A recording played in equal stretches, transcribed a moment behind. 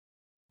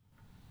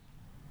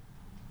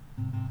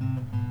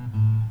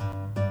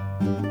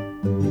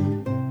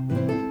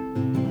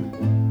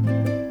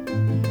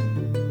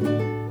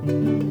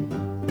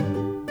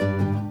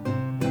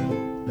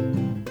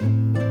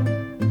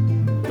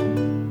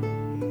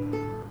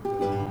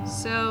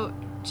So,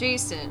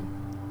 Jason.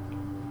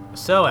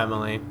 So,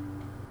 Emily.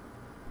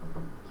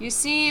 You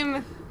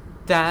seem...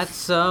 That's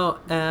So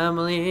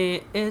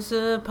Emily is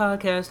a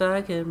podcast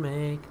I could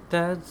make.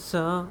 That's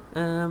So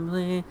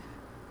Emily.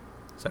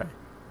 Sorry.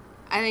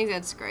 I think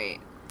that's great.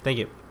 Thank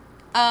you.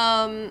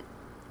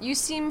 You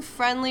seem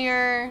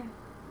friendlier.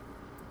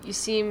 You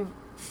seem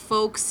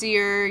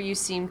folksier. You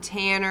seem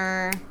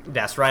tanner.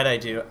 That's right, I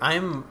do.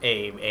 I'm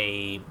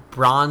a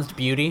bronzed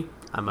beauty.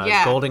 I'm a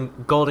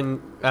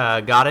golden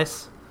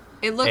goddess.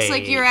 It looks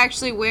like you're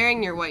actually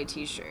wearing your white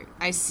t-shirt.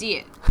 I see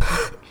it.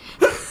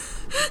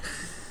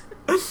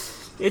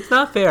 It's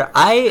not fair.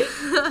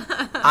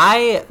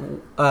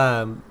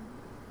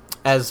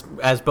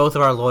 As both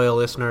of our loyal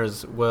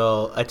listeners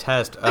will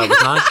attest,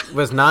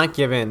 was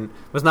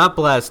not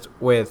blessed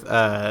with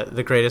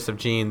the greatest of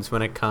genes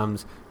when it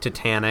comes to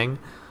tanning.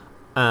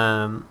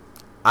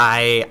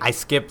 I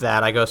skip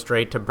that. I go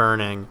straight to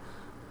burning.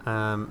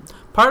 Part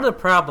of the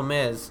problem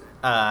is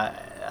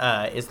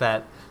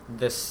that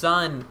the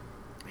sun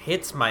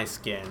hits my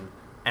skin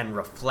and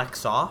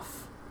reflects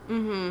off.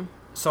 Mm-hmm.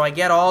 So I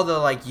get all the,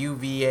 like,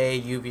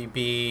 UVA,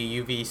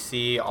 UVB,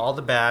 UVC, all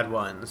the bad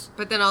ones.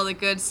 But then all the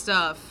good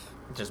stuff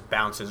just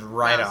bounces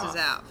off.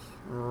 Out.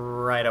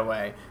 Right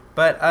away.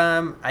 But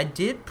I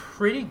did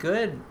pretty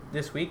good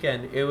this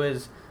weekend. It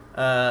was,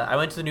 I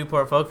went to the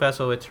Newport Folk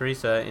Festival with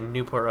Teresa in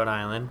Newport, Rhode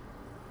Island.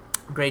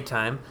 Great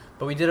time.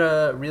 But we did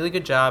a really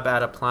good job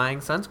at applying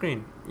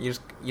sunscreen. You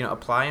just,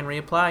 apply and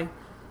reapply.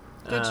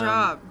 Good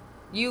job.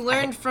 You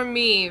learned from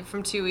me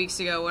from 2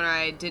 weeks ago when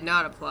I did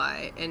not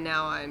apply, and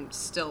now I'm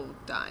still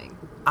dying.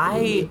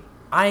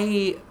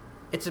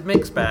 It's a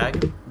mixed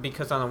bag,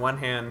 because on the one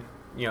hand,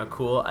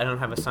 cool, I don't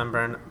have a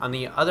sunburn. On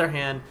the other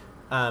hand,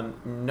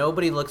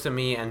 nobody looks at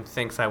me and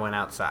thinks I went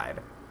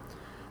outside.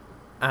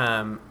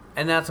 And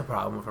that's a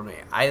problem for me.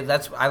 I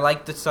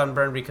like the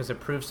sunburn because it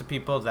proves to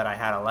people that I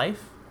had a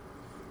life.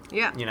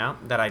 Yeah.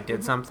 That I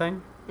did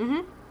something.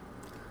 Mm-hmm.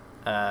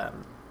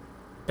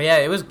 But yeah,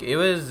 it was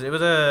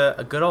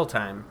a good old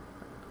time.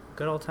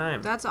 Good old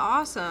time. That's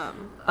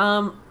awesome.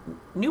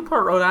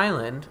 Newport, Rhode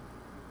Island,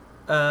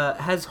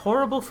 has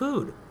horrible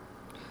food.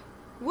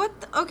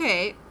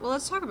 Okay, well,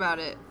 let's talk about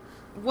it.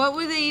 What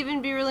would they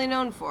even be really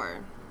known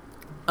for?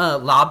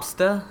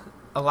 Lobster.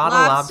 A lot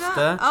of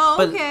lobster. Oh,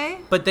 okay.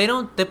 But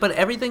but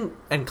everything,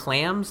 and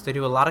clams, they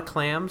do a lot of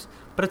clams,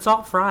 but it's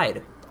all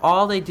fried.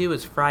 All they do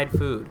is fried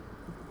food.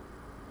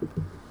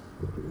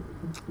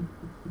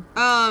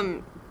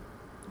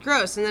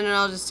 Gross, and then it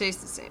all just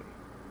tastes the same.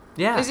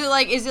 Yeah. Is it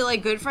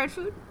like good fried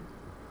food?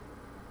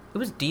 It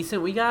was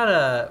decent. We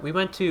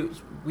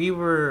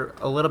were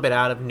a little bit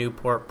out of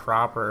Newport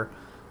proper,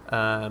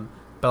 but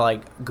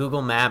like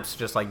Google Maps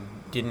just like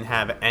didn't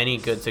have any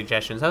good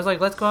suggestions. I was like,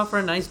 let's go out for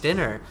a nice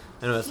dinner,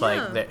 and it was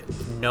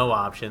no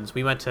options.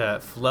 We went to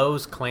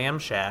Flo's Clam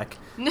Shack.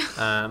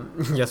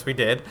 Yes, we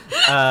did.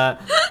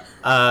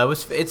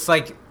 It's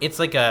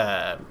like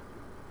a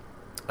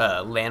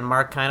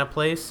landmark kind of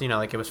place,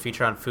 like it was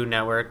featured on Food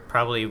Network.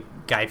 Probably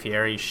Guy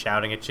Fieri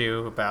shouting at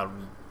you about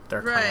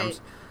their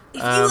clams.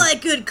 If you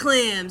like good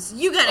clams,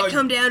 you gotta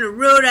come down to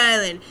Rhode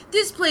Island.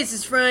 This place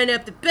is frying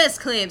up the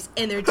best clams,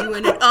 and they're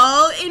doing it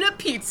all in a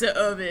pizza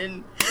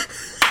oven.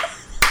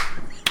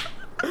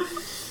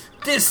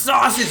 This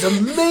sauce is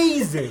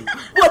amazing.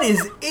 What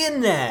is in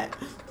that?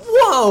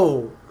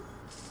 Whoa.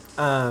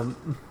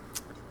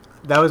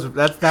 That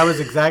was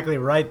exactly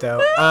right though.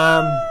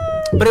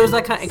 But it was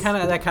like kind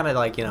of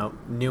like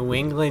New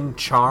England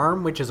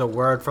charm, which is a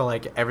word for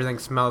like everything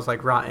smells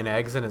like rotten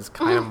eggs and is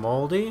kind of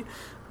moldy.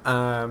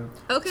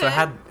 Okay. So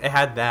it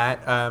had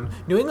that.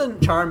 New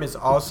England charm is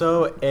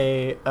also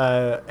a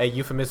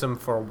euphemism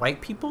for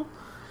white people.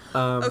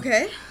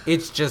 Okay.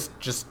 It's just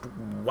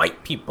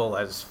white people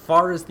as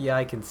far as the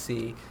eye can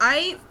see.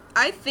 I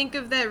think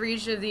of that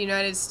region of the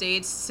United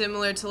States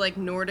similar to like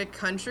Nordic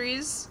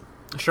countries.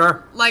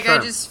 Sure. I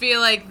just feel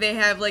like they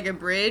have like a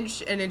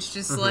bridge, and it's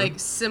just like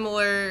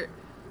similar,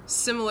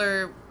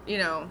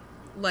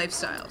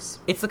 lifestyles.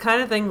 It's the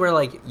kind of thing where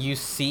like you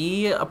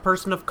see a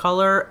person of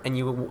color and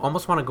you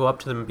almost want to go up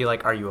to them and be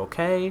like, "Are you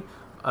okay?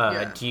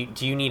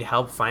 Do you need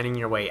help finding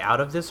your way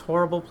out of this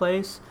horrible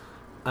place?"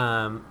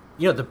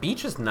 The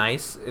beach is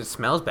nice. It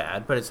smells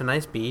bad, but it's a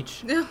nice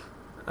beach. Yeah.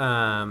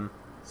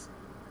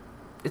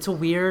 It's a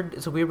weird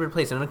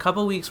place. And in a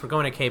couple of weeks, we're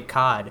going to Cape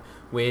Cod,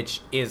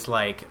 which is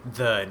like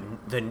the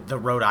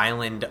Rhode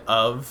Island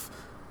of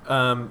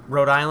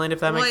Rhode Island, if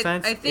that makes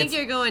sense. I think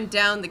you're going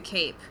down the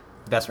Cape.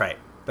 That's right.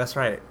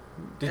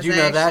 Did you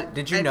know that?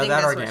 Did you know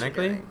that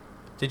organically?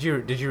 Did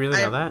you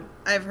really know that?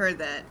 I've heard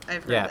that.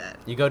 that.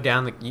 You go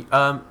down the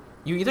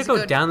you either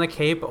go down the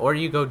Cape or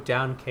you go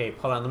down Cape.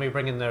 Hold on, let me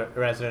bring in the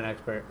resident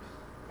expert.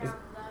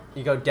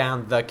 You go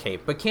down the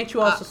Cape, but can't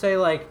you also say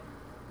like,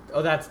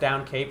 oh, that's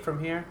down Cape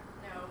from here?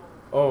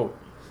 No. Oh,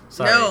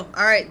 Sorry. No,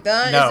 all right.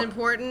 No. Is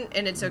important,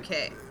 and it's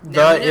okay.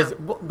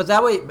 But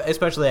that way,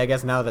 especially, I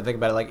guess now that I think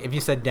about it, like if you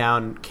said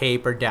down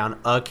Cape or down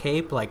a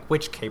Cape, like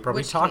which Cape are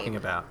we talking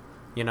about?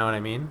 You know what I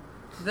mean?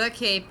 The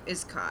Cape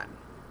is cod.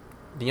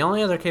 The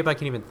only other Cape I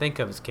can even think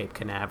of is Cape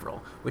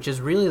Canaveral, which is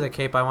really the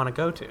Cape I want to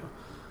go to.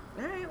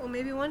 All right. Well,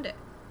 maybe one day.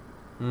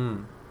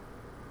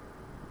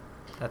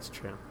 That's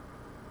true.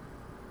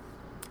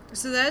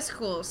 So that's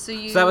cool. So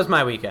that was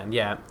my weekend.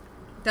 Yeah.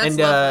 That's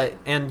lovely.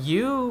 And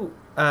you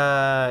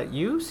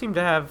seem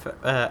to have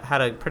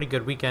had a pretty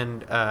good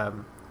weekend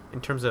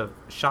in terms of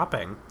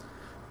shopping,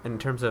 in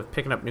terms of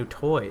picking up new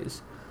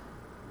toys.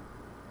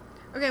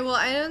 Okay, well,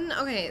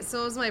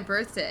 so it was my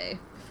birthday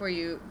before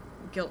you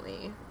guilt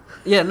me.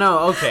 Yeah, no,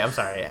 okay, I'm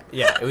sorry.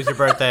 Yeah, it was your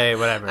birthday,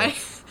 whatever. I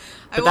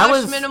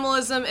watched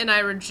Minimalism and I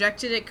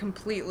rejected it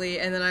completely,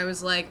 and then I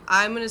was like,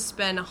 I'm going to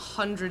spend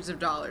hundreds of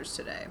dollars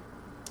today.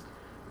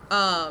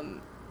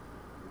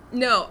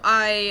 No,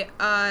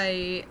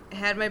 I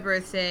had my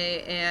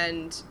birthday,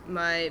 and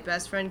my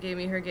best friend gave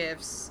me her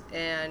gifts,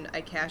 and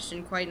I cashed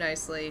in quite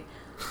nicely.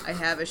 I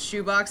have a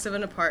shoebox of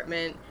an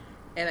apartment,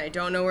 and I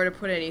don't know where to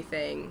put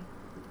anything,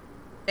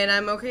 and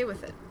I'm okay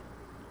with it.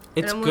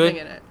 It's and I'm good.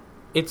 living in it.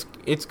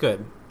 It's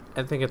good.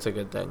 I think it's a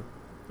good thing.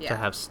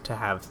 Yeah. To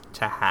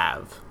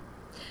have.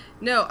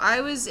 No, I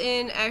was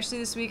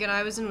this weekend,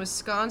 I was in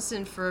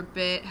Wisconsin for a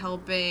bit,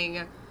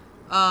 helping,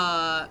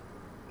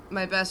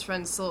 my best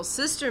friend's little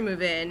sister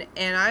move in,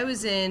 and I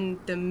was in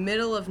the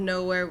middle of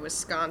nowhere,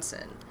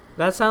 Wisconsin.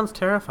 That sounds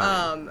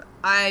terrifying.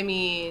 I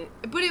mean,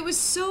 but it was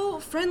so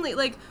friendly.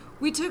 Like,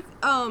 we took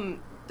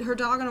her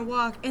dog on a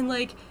walk, and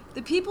like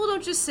the people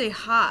don't just say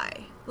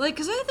hi. Like,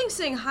 because I think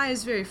saying hi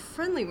is very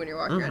friendly when you're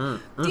walking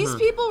around. These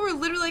people were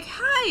literally like,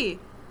 "Hi,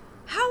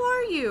 how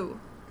are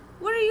you?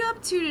 What are you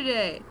up to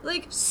today?"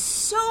 Like,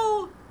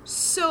 so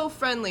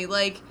friendly.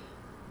 Like,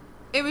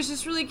 it was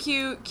just really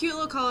cute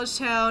little college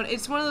town.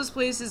 It's one of those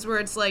places where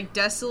it's like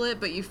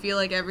desolate, but you feel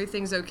like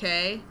everything's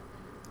okay.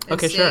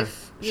 Okay,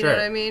 safe. You know what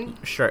I mean?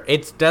 Sure.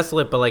 It's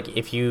desolate, but like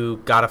if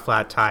you got a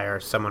flat tire,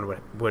 someone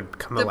would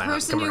come around. The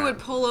person who would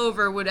pull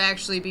over would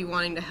actually be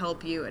wanting to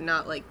help you and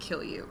not like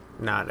kill you.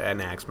 Not an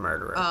axe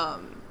murderer.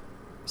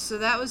 So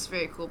that was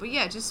very cool. But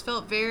yeah, it just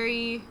felt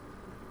very,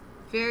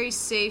 very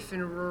safe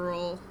and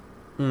rural.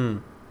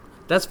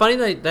 That's funny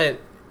that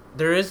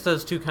there is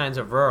those two kinds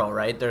of rural,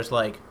 right? There's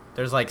like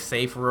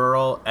safe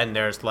rural, and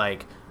there's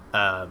like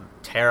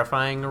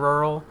terrifying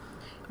rural.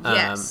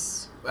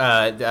 Yes.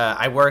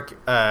 I work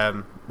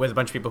with a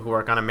bunch of people who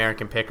work on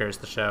American Pickers,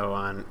 the show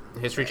on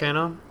History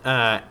Channel,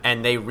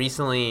 and they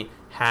recently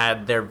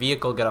had their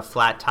vehicle get a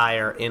flat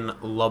tire in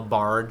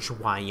LaBarge,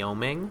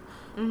 Wyoming,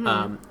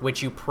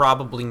 which you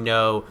probably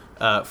know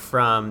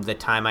from the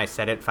time I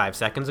said it 5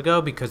 seconds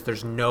ago, because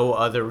there's no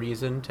other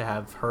reason to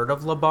have heard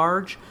of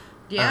LaBarge.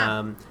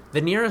 Yeah.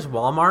 The nearest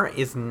Walmart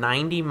is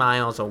 90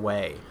 miles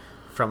away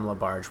from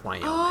LaBarge,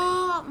 Wyoming.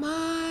 Oh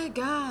my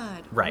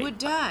God. Right. Would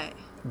die.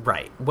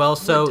 Right. Well,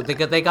 so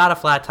they got a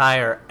flat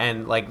tire,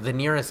 and like the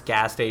nearest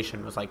gas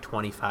station was like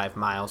 25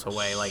 miles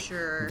away. Like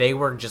they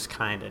were just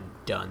kind of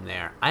done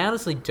there. I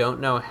honestly don't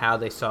know how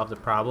they solved the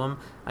problem.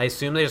 I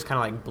assume they just kind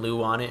of like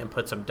blew on it and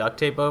put some duct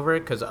tape over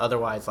it, because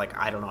otherwise, like,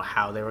 I don't know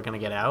how they were gonna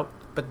get out.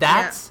 But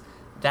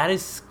that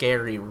is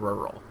scary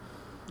rural.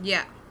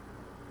 Yeah.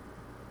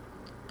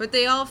 But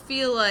they all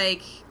feel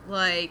like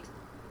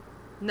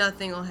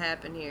nothing will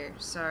happen here.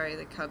 Sorry,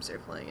 the Cubs are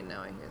playing, and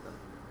now I hear them.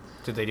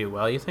 Did they do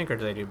well, you think, or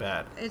did they do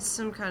bad? It's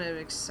some kind of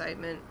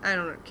excitement. I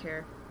don't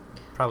care.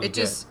 Probably it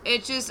just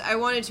I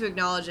wanted to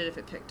acknowledge it if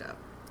it picked up.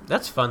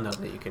 That's fun though,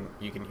 that you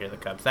can hear the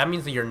Cubs. That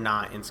means that you're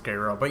not in scary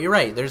rural. But you're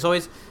right. There's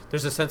a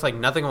sense like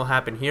nothing will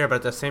happen here, but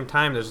at the same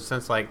time there's a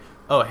sense like,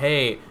 oh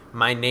hey,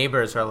 my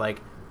neighbors are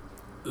like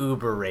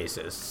uber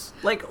racists.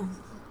 Like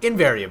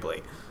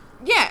invariably.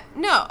 Yeah,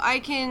 no, I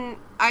can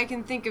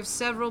think of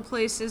several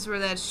places where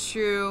that's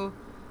true.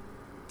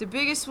 The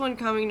biggest one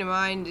coming to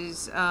mind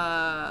is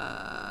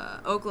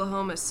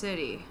Oklahoma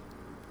City.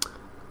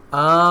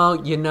 Oh,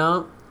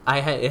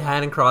 it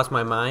hadn't crossed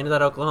my mind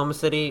that Oklahoma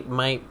City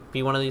might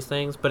be one of these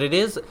things, but it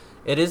is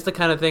the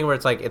kind of thing where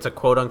it's like it's a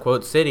quote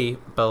unquote city,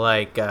 but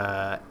like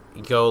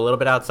you go a little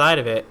bit outside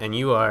of it, and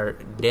you are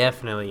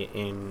definitely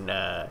in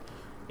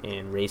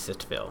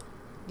Racistville.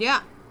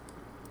 Yeah,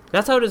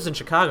 that's how it is in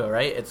Chicago,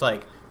 right? It's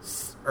like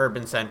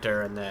urban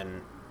center and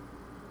then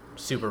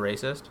super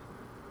racist.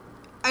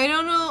 I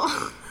don't know.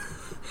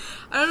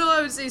 I don't know why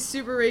I would say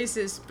super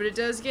racist, but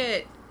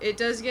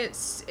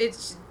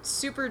it's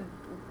super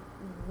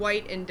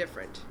white and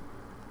different.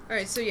 All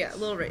right, so yeah, a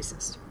little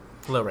racist.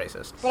 A little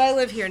racist. But I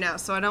live here now,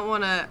 so I don't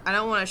want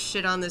to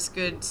shit on this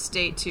good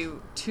state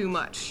too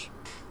much.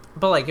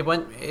 But like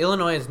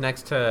Illinois is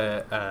next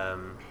to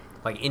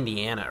like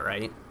Indiana,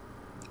 right?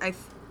 I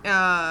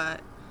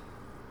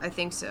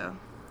think so.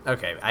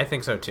 Okay, I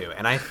think so too.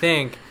 And I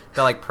think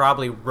that like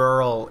probably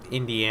rural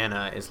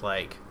Indiana is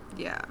like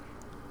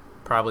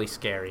probably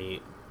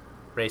scary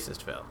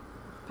Racistville.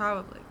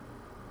 Probably.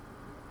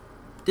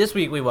 This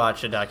week we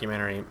watched a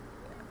documentary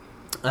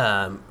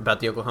about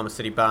the Oklahoma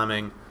City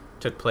bombing.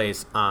 took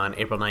place on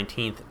April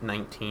 19th,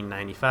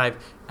 1995.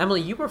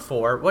 Emily, you were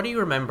 4. What do you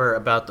remember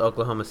about the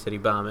Oklahoma City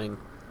bombing?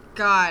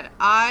 God,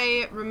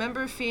 I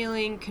remember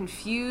feeling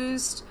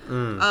confused.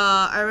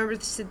 I remember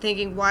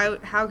thinking,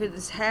 how could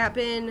this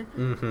happen?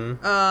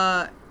 Mm-hmm.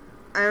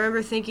 I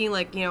remember thinking,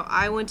 like, you know,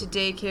 I went to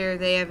daycare,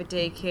 they have a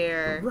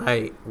daycare.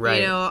 Right.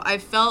 You know, I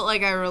felt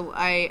like I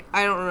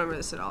don't remember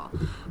this at all.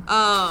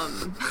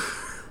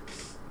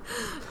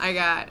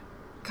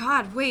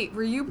 God, wait,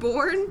 were you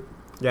born?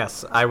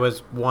 Yes, I was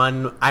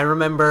 1. I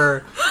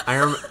remember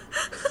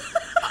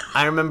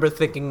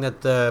thinking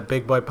that the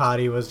big boy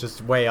potty was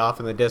just way off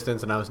in the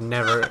distance, and I was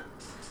never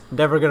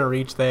gonna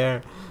reach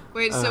there.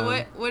 Wait, so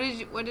what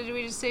did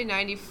we just say?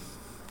 94?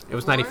 It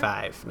was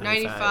 95.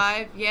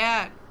 95?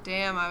 Yeah.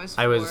 Damn, I was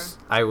 4.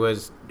 I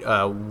was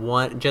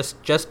 1,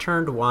 just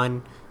turned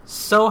 1.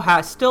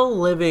 Still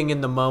living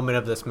in the moment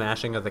of the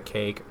smashing of the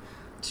cake.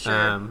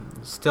 Sure.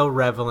 Still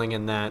reveling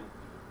in that.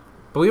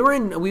 But we were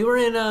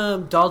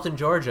in Dalton,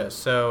 Georgia,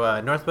 so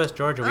Northwest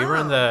Georgia.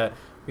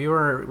 We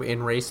were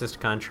in racist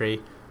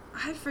country.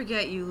 I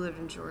forget you lived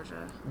in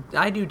Georgia.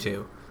 I do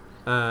too.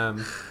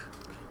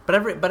 But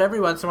every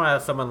once in a while,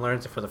 someone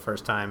learns it for the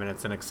first time, and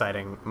it's an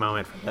exciting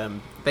moment for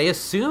them. They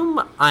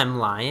assume I'm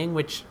lying,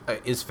 which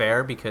is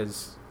fair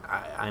because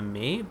I'm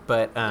me.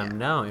 But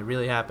no, it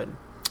really happened.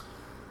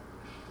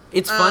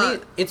 It's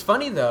funny. It's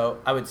funny though.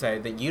 I would say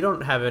that you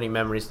don't have any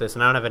memories of this,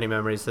 and I don't have any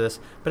memories of this.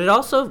 But it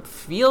also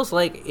feels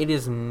like it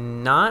is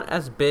not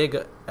as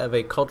big of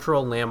a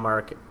cultural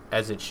landmark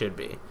as it should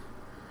be.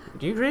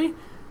 Do you agree?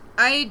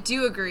 I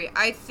do agree.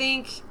 I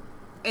think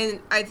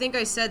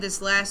I said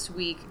this last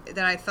week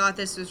that I thought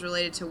this was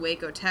related to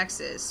Waco,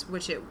 Texas,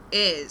 which it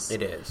is.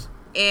 It is.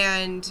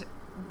 And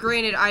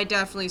granted, I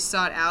definitely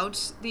sought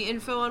out the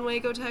info on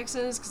Waco,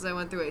 Texas, because I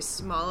went through a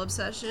small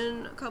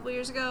obsession a couple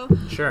years ago.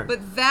 Sure.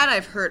 But that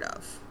I've heard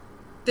of.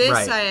 This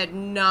right. I had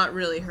not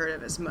really heard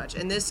of as much,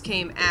 and this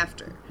came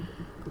after.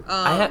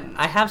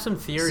 I have some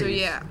theories. So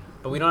yeah.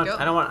 But we don't.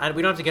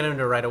 We don't have to get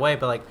into it right away.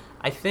 But like,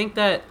 I think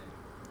that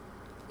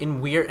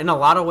in a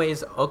lot of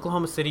ways,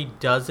 Oklahoma City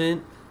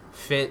doesn't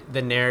fit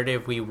the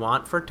narrative we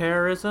want for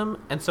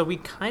terrorism, and so we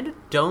kind of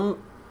don't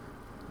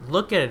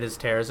look at it as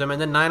terrorism.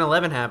 And then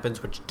 9/11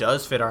 happens, which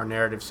does fit our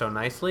narrative so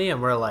nicely, and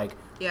we're like,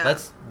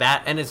 let's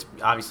that, and it's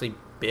obviously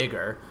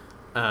bigger.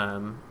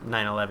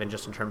 9/11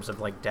 just in terms of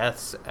like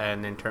deaths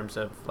and in terms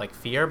of like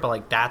fear, but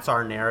like that's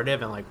our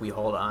narrative, and like we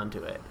hold on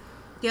to it.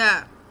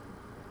 Yeah.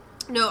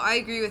 No, I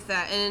agree with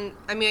that. And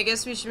I mean, I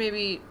guess we should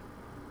maybe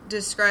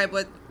describe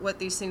what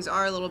these things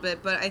are a little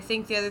bit, but I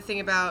think the other thing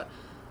about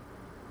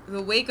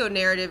the Waco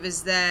narrative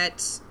is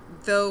that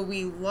though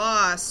we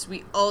lost,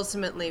 we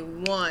ultimately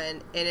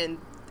won, and in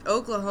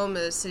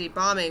Oklahoma City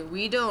bombing,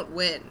 we don't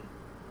win.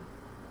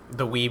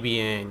 The we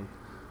being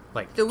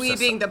like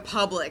being the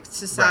public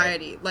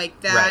society, right.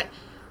 like that.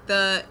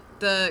 Right.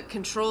 The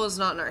control is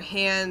not in our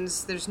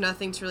hands. There's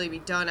nothing to really be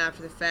done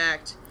after the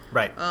fact.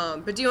 Right.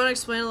 But do you want to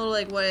explain a little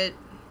like what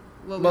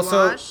we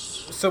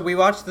watched? So we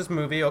watched this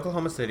movie,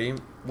 Oklahoma City,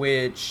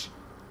 which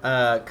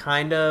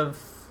kind of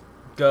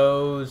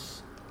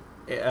goes,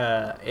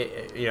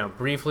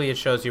 briefly it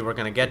shows you we're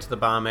going to get to the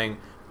bombing,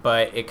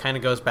 but it kind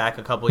of goes back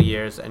a couple of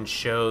years and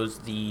shows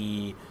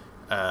the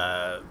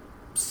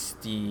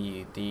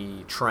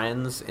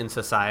trends in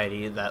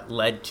society that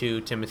led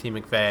to Timothy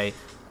McVeigh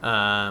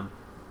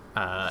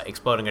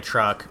exploding a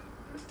truck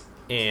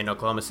in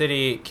Oklahoma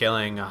City,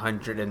 killing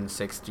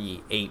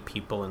 168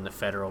 people in the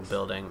federal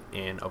building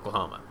in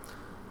Oklahoma.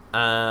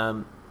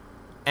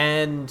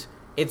 And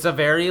it's a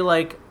very,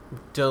 like,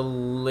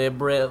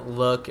 deliberate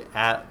look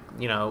at,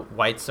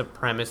 white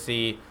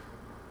supremacy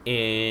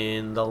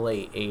in the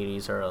late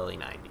 80s, early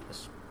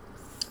 90s.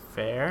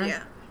 Fair?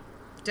 Yeah,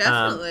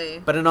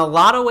 definitely. But in a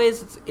lot of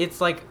ways,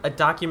 it's like a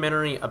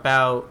documentary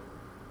about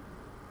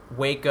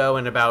Waco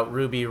and about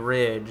Ruby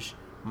Ridge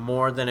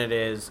more than it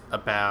is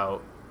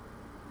about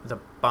the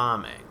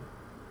bombing.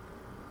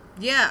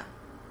 Yeah,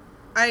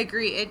 I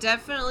agree. It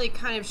definitely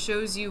kind of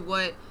shows you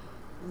what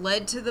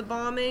led to the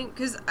bombing,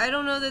 because I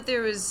don't know that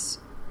there was...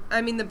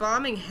 I mean, the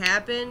bombing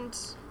happened.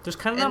 There's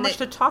kind of not much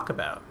to talk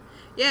about.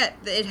 Yeah,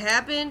 it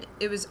happened.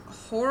 It was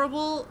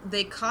horrible.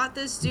 They caught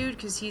this dude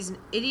because he's an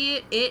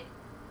idiot. It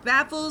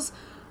baffles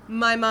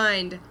my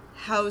mind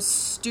how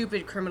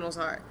stupid criminals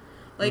are.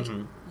 Like,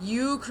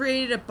 you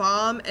created a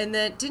bomb, and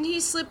then... Didn't he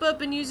slip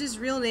up and use his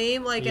real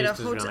name, like, at a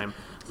hotel?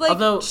 Like,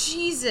 although,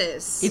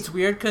 Jesus. It's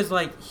weird because,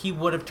 like, he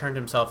would have turned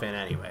himself in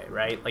anyway,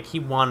 right? Like, he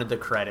wanted the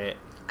credit.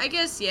 I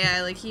guess,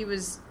 yeah, like, he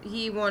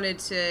wanted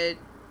to...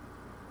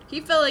 He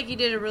felt like he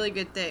did a really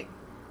good thing.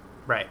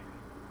 Right.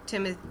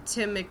 Tim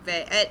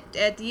McVeigh.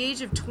 At the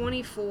age of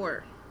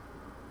 24.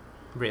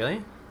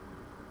 Really?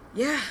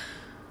 Yeah.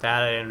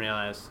 That I didn't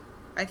realize.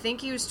 I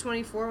think he was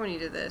 24 when he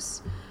did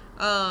this.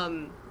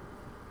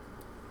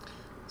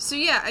 So,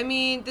 yeah, I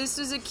mean, this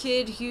was a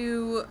kid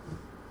who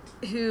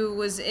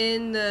was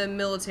in the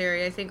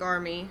military, I think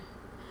Army.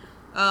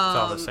 It's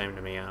all the same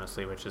to me,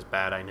 honestly, which is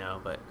bad, I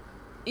know, but...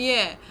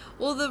 Yeah.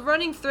 Well, the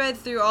running thread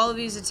through all of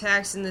these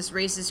attacks in this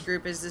racist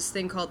group is this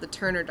thing called the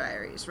Turner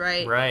Diaries,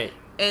 right? Right.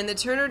 and the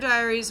Turner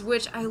Diaries,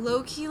 which I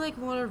low-key, like,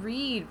 want to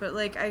read, but,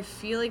 like, I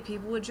feel like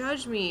people would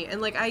judge me,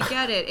 and, like, I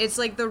get it. It's,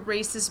 like, the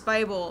racist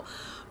Bible,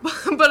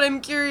 but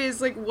I'm curious,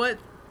 like, what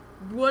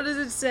does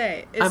it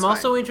say? I'm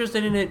also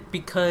interested in it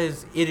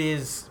because it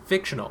is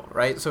fictional,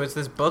 right? So it's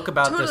this book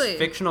about this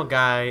fictional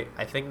guy,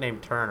 I think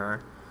named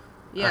Turner,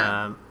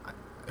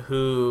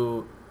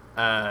 who,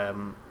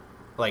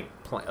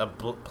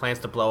 plans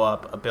to blow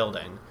up a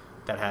building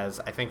that has,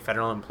 I think,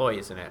 federal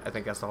employees in it. I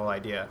think that's the whole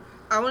idea.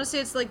 I want to say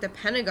it's like the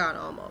Pentagon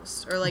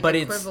almost, or like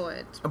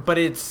equivalent. But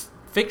it's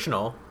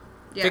fictional.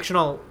 Yeah.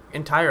 Fictional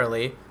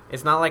entirely.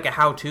 It's not like a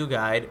how-to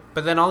guide.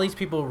 But then all these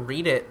people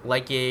read it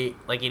like it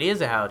is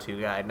a how-to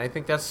guide. And I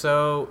think that's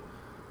so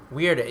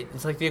weird.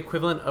 It's like the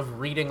equivalent of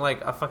reading like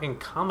a fucking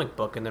comic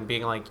book and then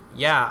being like,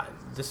 yeah,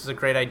 this is a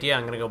great idea.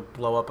 I'm going to go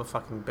blow up a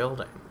fucking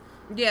building.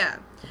 Yeah.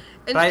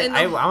 But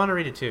I want to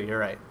read it too. You're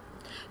right.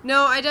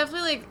 No, I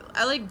definitely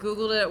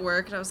Googled it at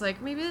work, and I was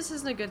like, maybe this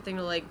isn't a good thing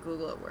to like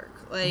Google at work.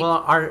 Like,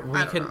 well,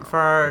 for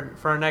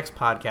our next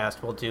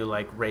podcast, we'll do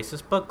like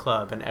racist book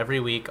club, and every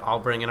week I'll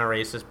bring in a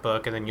racist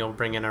book, and then you'll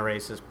bring in a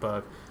racist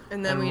book,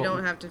 and then we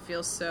don't have to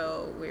feel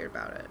so weird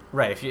about it.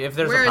 Right? If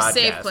there's we're a podcast, a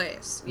safe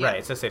place. Yeah. Right?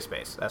 It's a safe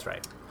space. That's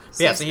right.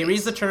 So he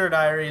reads the Turner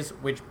Diaries,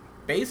 which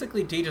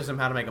basically teaches him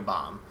how to make a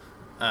bomb.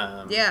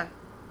 Yeah.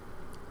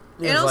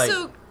 It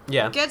also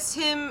gets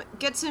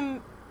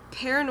him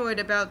paranoid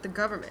about the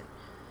government.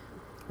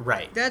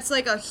 Right. That's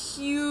like a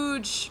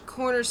huge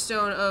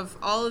cornerstone of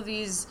all of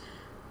these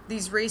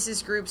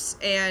racist groups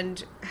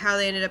and how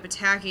they ended up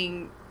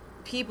attacking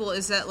people,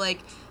 is that like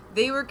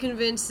they were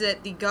convinced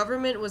that the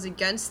government was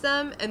against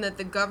them and that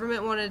the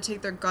government wanted to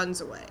take their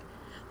guns away.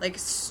 Like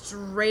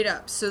straight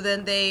up. So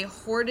then they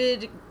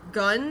hoarded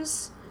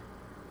guns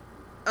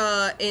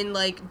in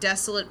like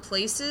desolate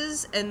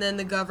places, and then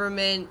the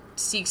government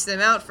seeks them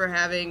out for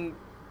having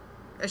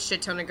a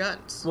shit ton of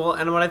guns. Well,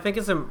 and what I think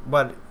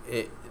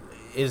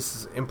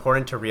is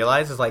important to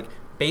realize is like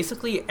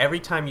basically every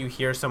time you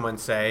hear someone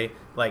say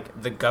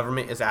like the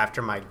government is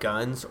after my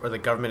guns or the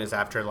government is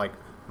after like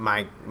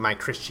my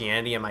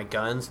Christianity and my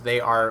guns, they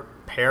are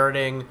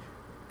parroting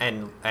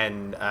and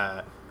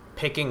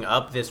picking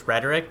up this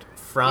rhetoric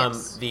from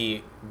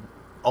the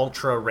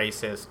ultra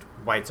racist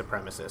white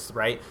supremacists,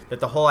 right?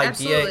 That the whole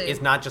idea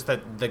is not just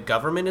that the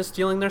government is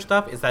stealing their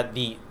stuff, is that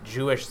the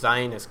Jewish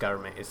Zionist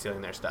government is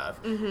stealing their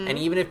stuff. Mm-hmm. And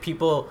even if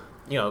people,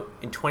 in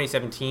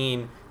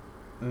 2017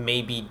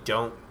 maybe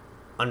don't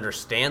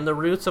understand the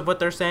roots of what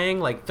they're saying,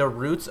 like the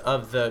roots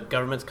of the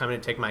government's coming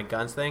to take my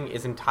guns thing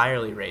is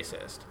entirely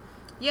racist.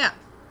 Yeah.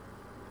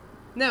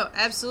 No,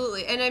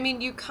 absolutely. And I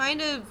mean, you kind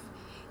of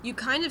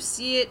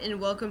see it in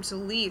Welcome to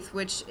Leith,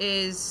 which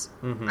is,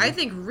 I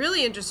think,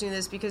 really interesting in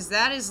this, because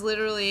that is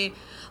literally,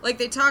 like,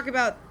 they talk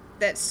about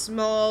that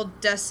small,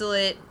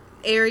 desolate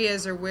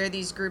areas are where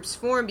these groups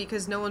form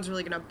because no one's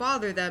really going to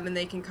bother them and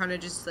they can kind of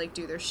just, like,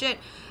 do their shit.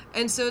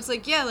 And so it's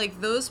like, yeah,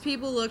 like, those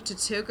people look to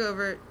take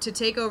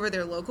over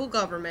their local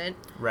government.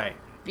 Right.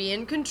 Be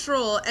in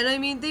control. And, I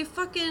mean, they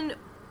fucking,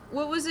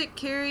 what was it,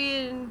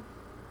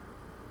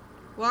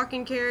 Walk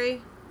and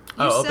Carry?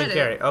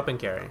 Open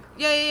carry.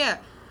 Yeah.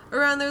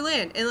 Around their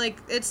land. And, like,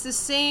 it's the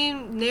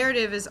same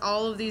narrative as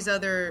all of these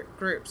other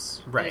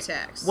groups. Right.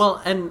 Attacks.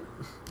 Well, and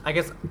I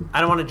guess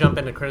I don't want to jump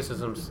into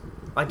criticisms.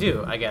 I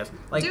do, I guess.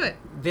 Like, do it.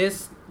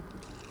 This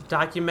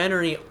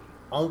documentary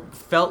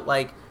felt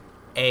like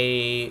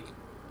a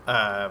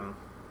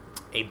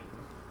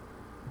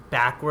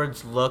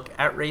backwards look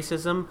at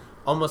racism,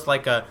 almost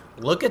like a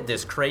look at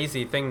this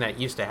crazy thing that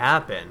used to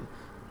happen.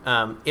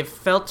 It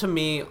felt to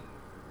me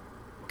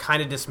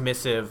kind of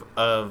dismissive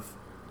of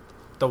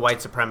the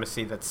white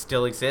supremacy that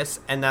still exists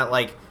and that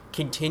like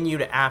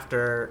continued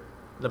after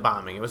the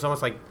bombing. It was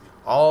almost like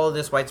all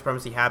this white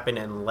supremacy happened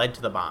and led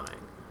to the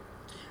bombing.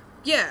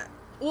 Yeah.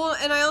 Well,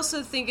 and I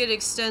also think it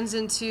extends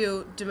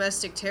into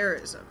domestic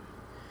terrorism.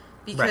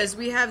 Because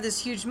we have this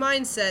huge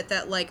mindset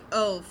that, like,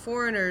 oh,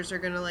 foreigners are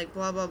going to, like,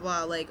 blah, blah,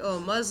 blah. Like, oh,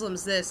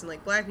 Muslims this and,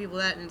 like, black people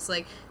that. And it's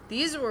like,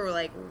 these were,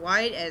 like,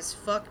 white as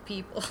fuck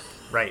people.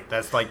 Right.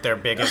 That's, like, their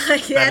biggest,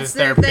 like, that is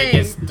their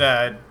biggest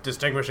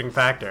distinguishing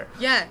factor.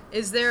 Yeah,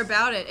 is there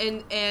about it.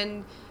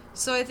 And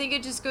so I think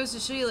it just goes to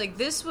show you, like,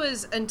 this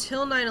was,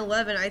 until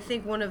 9/11, I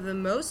think one of the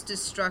most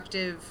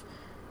destructive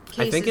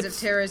cases of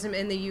terrorism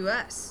in the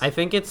U.S. I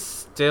think it's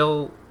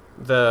still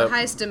the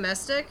highest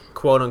domestic?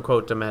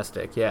 Quote-unquote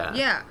domestic, yeah.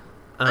 Yeah.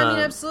 I mean,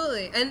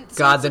 absolutely. And so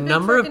God, the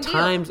number of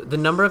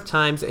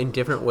times in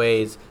different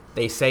ways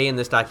they say in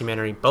this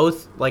documentary,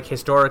 both like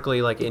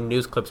historically, like in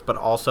news clips, but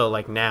also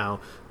like now,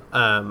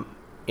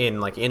 in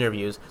like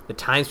interviews, the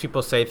times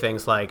people say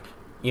things like,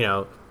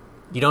 you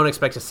don't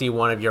expect to see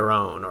one of your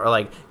own, or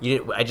like,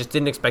 I just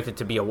didn't expect it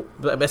to be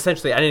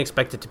essentially, I didn't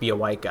expect it to be a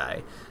white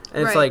guy.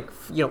 And it's like,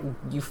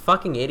 you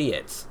fucking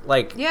idiots.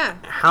 Like,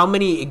 how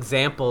many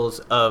examples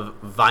of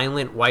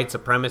violent white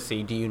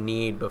supremacy do you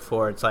need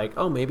before it's like,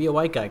 oh, maybe a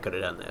white guy could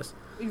have done this?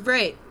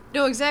 Right.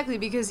 No, exactly.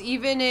 Because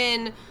even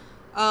in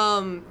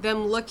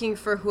them looking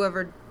for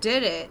whoever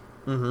did it,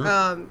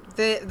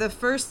 The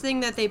first thing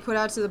that they put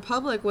out to the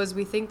public was,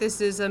 we think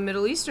this is a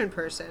Middle Eastern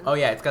person. Oh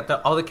yeah, it's got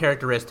all the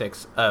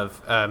characteristics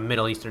of a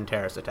Middle Eastern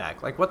terrorist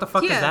attack. Like, what the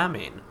fuck does that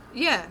mean?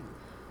 Yeah.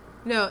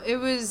 No, it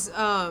was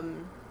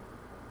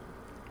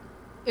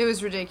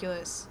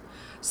ridiculous.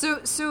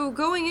 So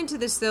going into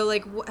this though,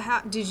 like,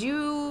 how did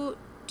you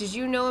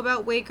know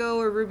about Waco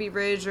or Ruby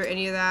Ridge or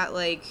any of that?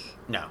 Like,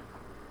 no,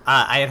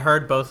 I had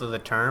heard both of the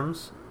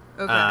terms.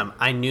 Okay.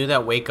 I knew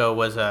that Waco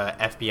was a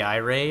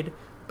FBI raid,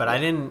 but I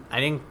didn't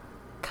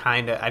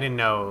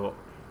know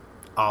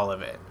all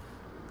of it.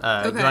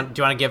 Okay. Do you want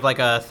to give like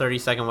a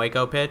 30-second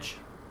Waco pitch?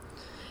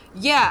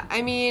 Yeah,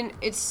 I mean,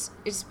 it's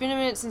been a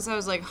minute since I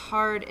was like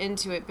hard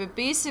into it, but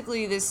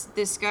basically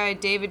this guy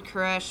David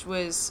Koresh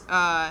was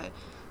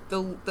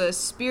the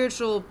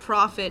spiritual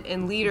prophet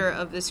and leader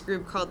of this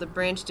group called the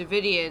Branch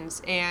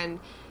Davidians,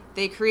 and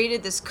they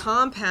created this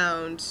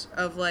compound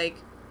of like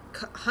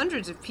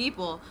hundreds of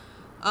people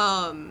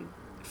for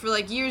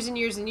like years and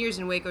years and years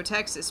in Waco,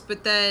 Texas.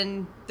 But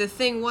then the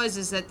thing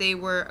is that they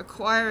were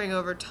acquiring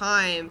over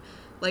time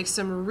like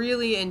some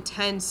really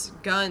intense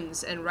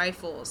guns and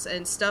rifles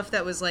and stuff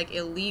that was like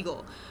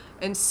illegal.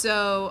 And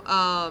so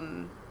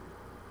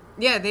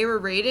they were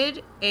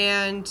raided,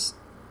 and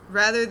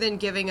rather than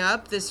giving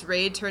up, this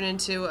raid turned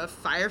into a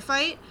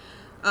firefight,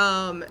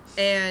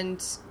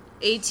 and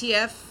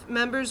ATF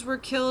members were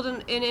killed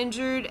and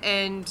injured,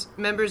 and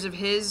members of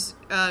his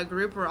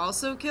group were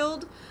also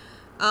killed.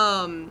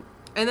 And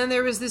then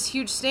there was this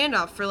huge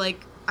standoff for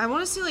like, I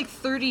want to say like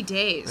 30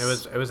 days.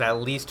 It was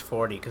at least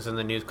 40, because in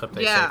the news clip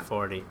they said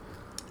 40.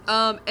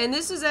 And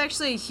this was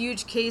actually a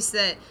huge case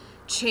that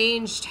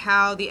changed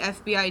how the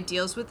FBI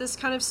deals with this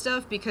kind of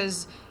stuff,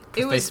 because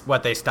it was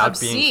they stopped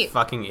obscene. Being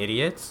fucking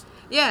idiots?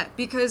 Yeah,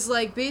 because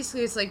like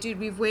basically it's like, dude,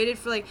 we've waited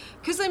for like,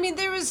 because I mean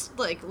there was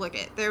like,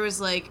 there was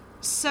like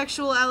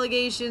sexual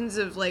allegations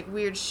of like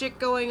weird shit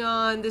going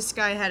on. This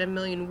guy had 1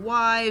 million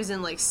wives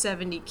and like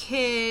 70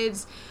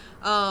 kids.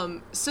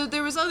 So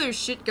there was other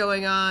shit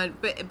going on,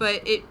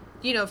 but it,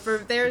 you know, for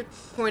their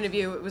point of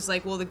view, it was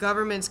like, well, the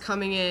government's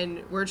coming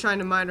in, we're trying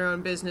to mind our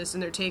own business,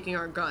 and they're taking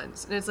our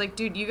guns. And it's like,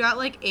 dude, you got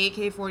like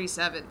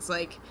AK-47s,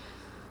 like,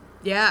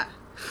 yeah.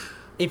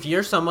 If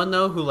you're someone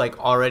though who like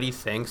already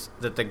thinks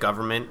that the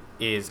government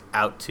is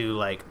out to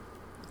like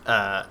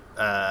harass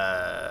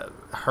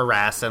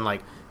and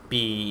like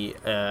be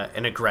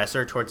an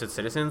aggressor towards its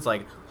citizens,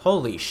 like,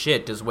 holy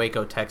shit, does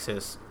Waco,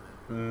 Texas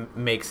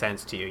make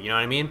sense to you? You know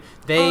what I mean?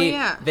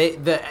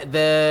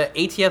 The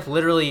ATF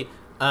literally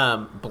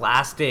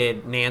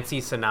blasted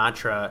Nancy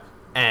Sinatra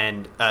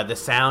and the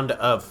sound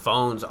of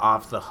phones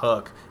off the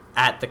hook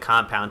at the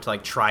compound to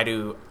like try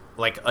to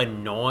like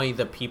annoy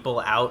the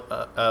people out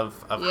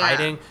of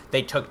hiding.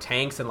 They took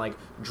tanks and like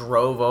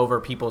drove over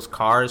people's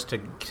cars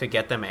to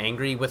get them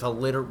angry with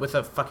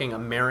a fucking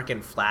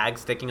American flag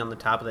sticking on the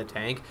top of the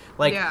tank.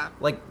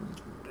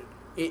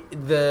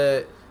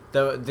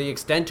 The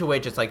extent to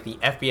which it's like the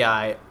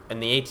FBI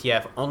and the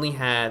ATF only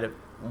had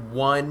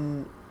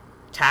one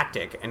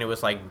tactic, and it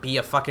was like, be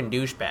a fucking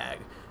douchebag.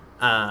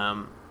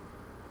 And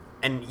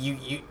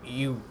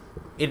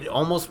it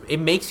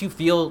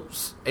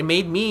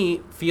made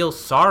me feel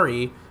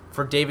sorry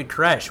for David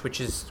Koresh,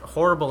 which is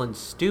horrible and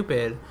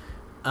stupid.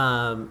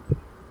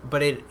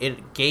 But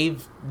it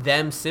gave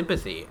them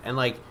sympathy. And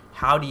like,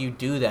 how do you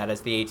do that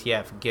as the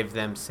ATF? Give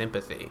them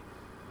sympathy.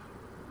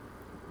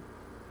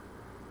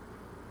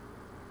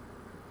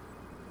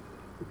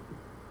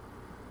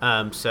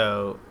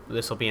 So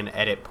this will be an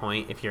edit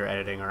point if you're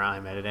editing or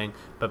I'm editing.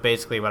 But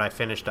basically what I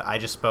finished, I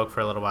just spoke for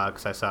a little while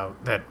because I saw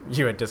that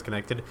you had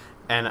disconnected.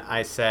 And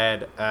I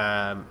said,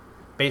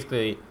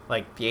 basically,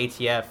 like, the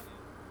ATF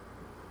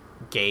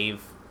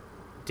gave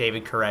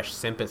David Koresh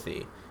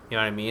sympathy. You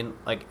know what I mean?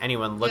 Like,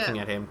 anyone looking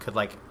at him could,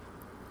 like,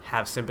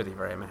 have sympathy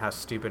for him. And how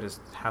stupid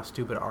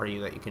are you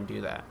that you can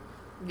do that?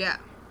 Yeah.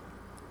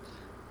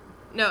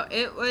 No,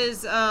 it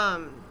was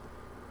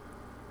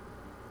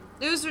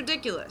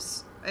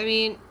ridiculous. I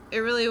mean, it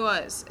really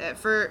was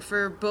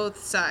for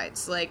both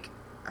sides. Like,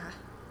 I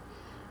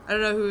don't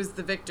know who's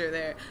the victor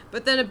there,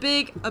 but then a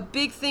big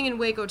thing in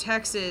Waco,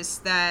 Texas,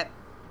 that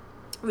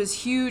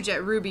was huge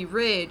at Ruby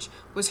Ridge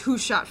was who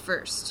shot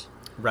first.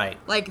 Right.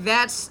 Like,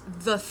 that's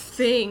the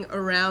thing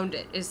around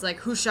it, is like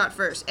who shot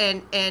first,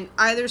 and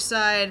either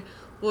side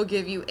will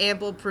give you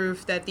ample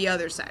proof that the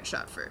other side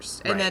shot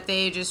first and that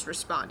they just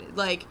responded.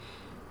 Like.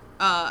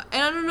 And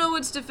I don't know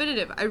what's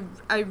definitive.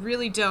 I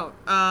really don't.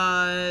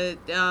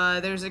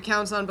 There's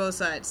accounts on both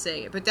sides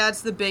saying it, but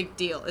that's the big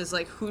deal, is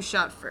like who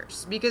shot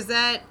first, because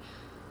the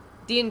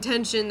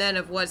intention then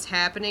of what's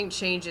happening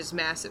changes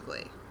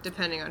massively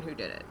depending on who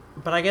did it.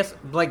 But I guess,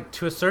 like,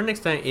 to a certain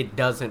extent, it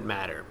doesn't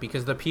matter,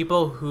 because the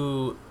people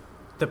who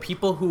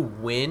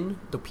win,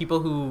 the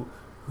people who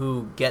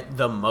get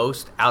the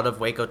most out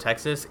of Waco,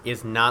 Texas,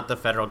 is not the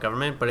federal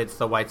government, but it's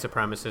the white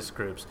supremacist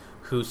groups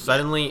who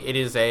suddenly it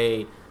is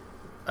a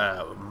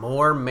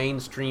more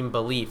mainstream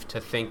belief to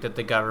think that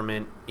the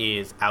government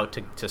is out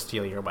to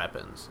steal your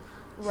weapons.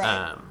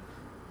 Right.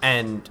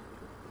 And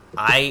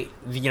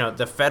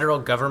the federal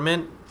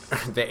government,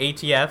 the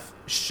ATF,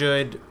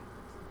 should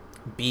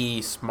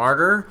be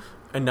smarter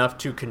enough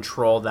to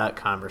control that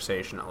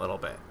conversation a little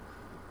bit.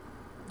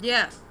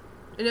 Yeah.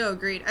 No,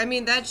 agreed. I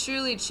mean, that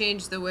surely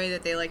changed the way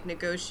that they, like,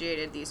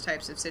 negotiated these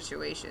types of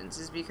situations,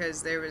 is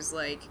because there was,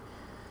 like,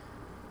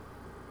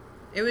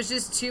 it was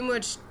just too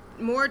much,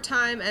 more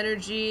time,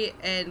 energy,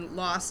 and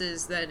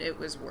losses than it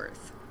was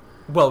worth.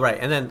 Well, right.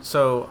 And then,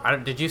 so,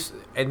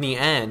 in the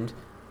end,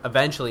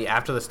 eventually,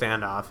 after the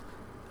standoff,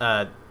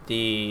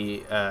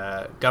 the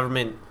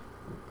government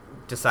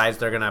decides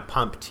they're going to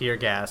pump tear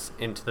gas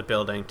into the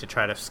building to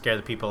try to scare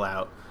the people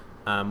out.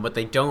 What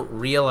they don't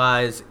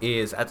realize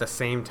is, at the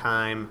same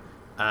time,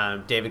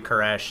 David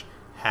Koresh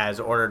has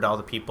ordered all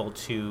the people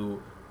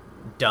to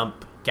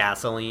dump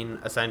gasoline,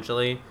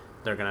 essentially.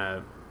 They're going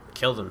to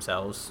kill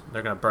themselves.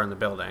 They're going to burn the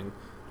building.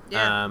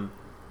 Yeah.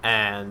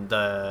 And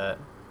I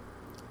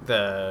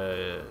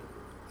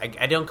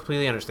don't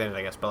completely understand it,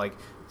 I guess, but, like,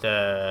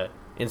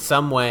 in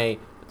some way,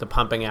 the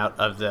pumping out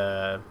of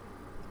the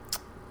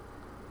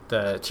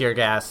tear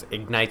gas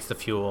ignites the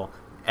fuel.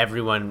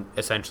 Everyone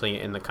essentially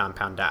in the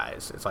compound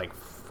dies. It's like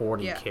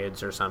 40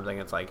 kids or something.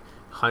 It's like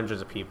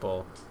hundreds of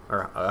people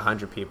or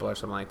 100 people or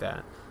something like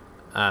that.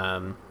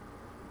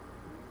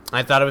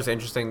 I thought it was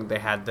interesting. They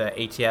had the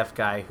ATF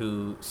guy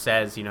who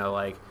says,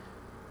 like,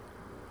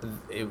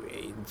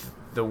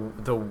 the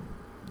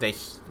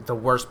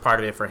worst part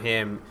of it for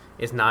him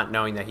is not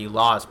knowing that he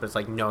lost, but it's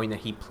like knowing that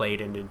he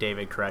played into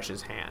David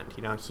Koresh's hand.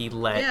 He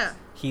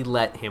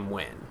let him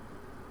win.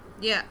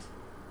 Yeah.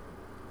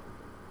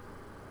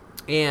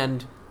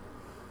 And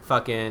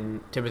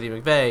fucking Timothy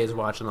McVeigh is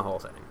watching the whole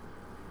thing.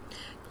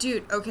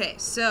 Dude, okay,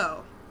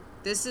 so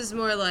this is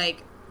more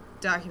like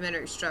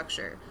documentary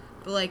structure,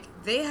 but, like,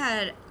 they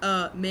had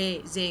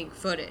amazing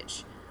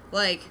footage.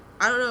 Like,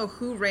 I don't know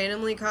who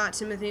randomly caught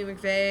Timothy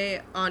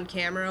McVeigh on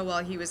camera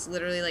while he was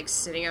literally, like,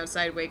 sitting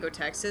outside Waco,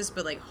 Texas,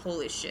 but, like,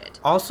 holy shit.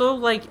 Also,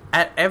 like,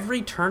 at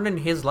every turn in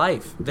his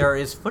life, there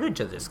is footage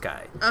of this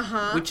guy.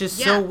 Uh-huh. Which is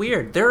so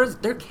weird.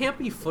 There can't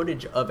be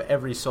footage of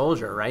every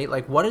soldier, right?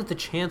 Like, what are the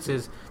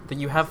chances that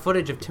you have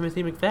footage of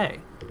Timothy McVeigh?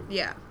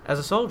 Yeah. As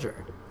a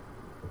soldier?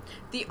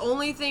 The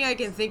only thing I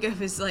can think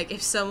of is, like,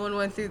 if someone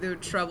went through the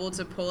trouble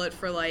to pull it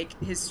for,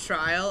 like, his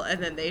trial,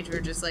 and then they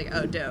were just like,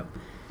 oh, dope.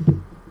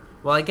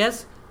 Well, I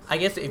guess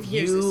if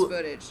Here's this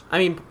footage. I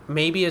mean,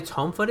 maybe it's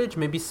home footage.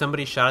 Maybe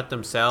somebody shot it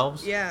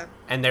themselves. Yeah.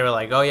 And they were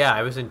like, oh, yeah,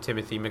 I was in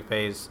Timothy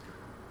McVeigh's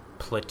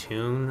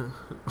platoon,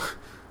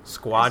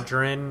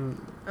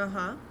 squadron,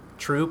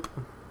 troop.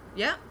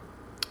 Yeah.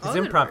 His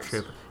improv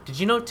troop. Did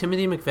you know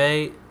Timothy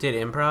McVeigh did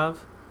improv?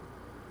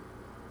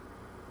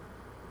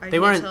 I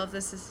can't tell if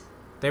this is...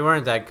 They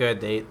weren't that good.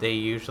 They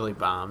usually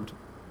bombed.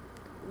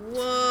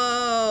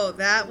 Whoa,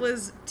 that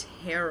was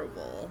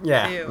terrible.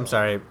 Yeah, Ew. I'm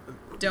sorry.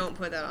 Don't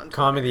put that on Twitter.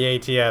 Call me the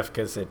ATF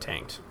because it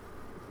tanked.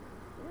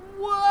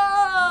 Whoa!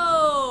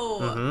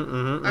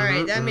 All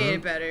right, that made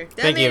it better.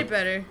 That made it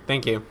better.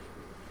 Thank you.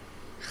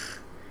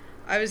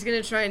 I was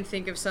going to try and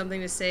think of something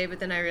to say, but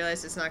then I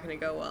realized it's not going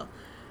to go well.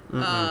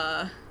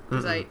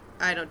 Because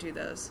I don't do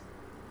those.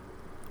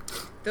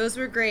 Those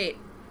were great.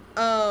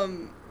 But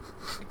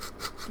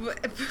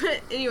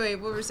anyway,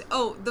 what we're saying?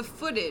 Oh, the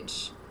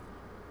footage.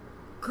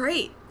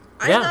 Great.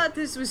 I thought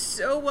this was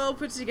so well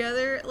put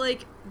together.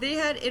 Like, they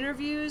had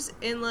interviews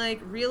and, like,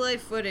 real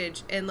life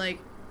footage and, like,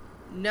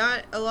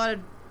 not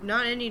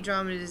any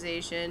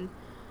dramatization.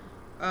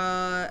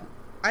 I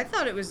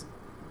thought it was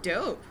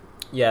dope.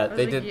 Yeah,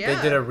 they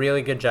did a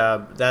really good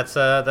job. That's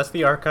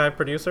the archive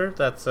producer.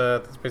 That's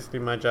basically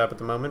my job at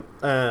the moment.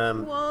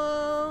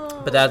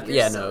 Whoa. But that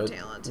You're so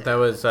talented. that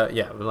was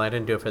well, I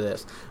didn't do it for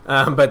this.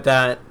 But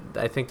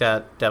I think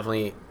that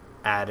definitely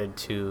added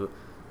to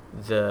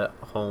the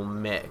whole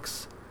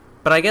mix.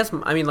 But I guess,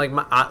 I mean, like,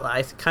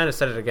 I kind of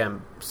said it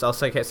again, so I'll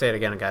say it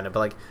again, kind of. But,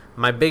 like,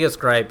 my biggest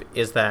gripe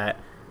is that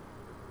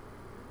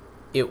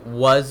it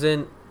was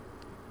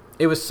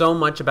so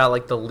much about,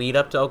 like, the lead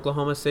up to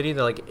Oklahoma City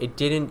that, like, it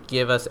didn't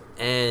give us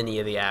any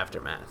of the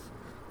aftermath.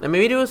 And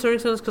maybe to a certain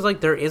extent because, like,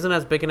 there isn't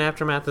as big an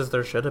aftermath as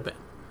there should have been.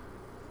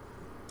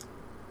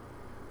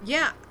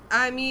 Yeah,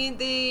 I mean,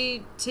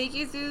 they take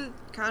you through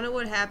kind of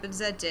what happens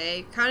that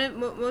day. Kind of,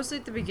 mostly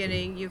at the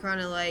beginning, you kind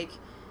of, like,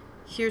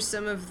 hear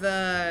some of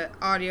the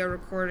audio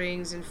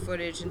recordings and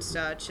footage and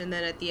such, and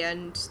then at the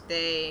end,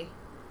 they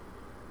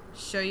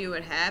show you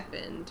what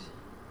happened.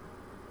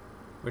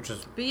 But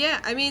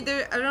yeah, I mean,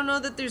 I don't know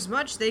that there's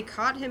much. They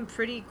caught him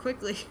pretty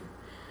quickly.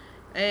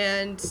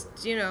 And,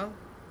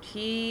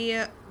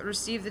 he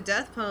received the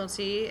death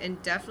penalty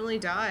and definitely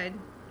died.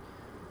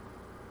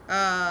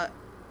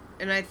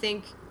 And I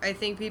think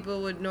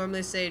people would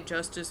normally say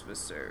justice was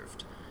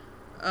served.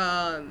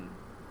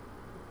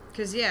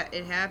 'Cause, yeah,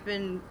 it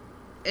happened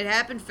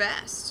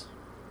fast.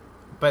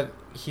 But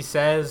he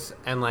says,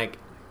 and, like,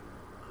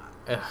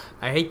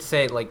 I hate to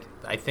say it, like,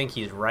 I think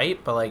he's right,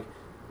 but, like,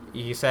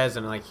 he says,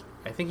 and, like,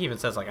 I think he even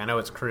says, like, I know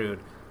it's crude,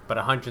 but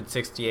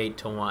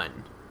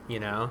 168-1,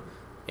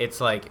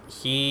 It's like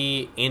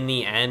he, in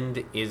the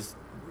end, is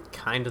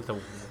kind of the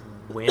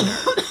winner.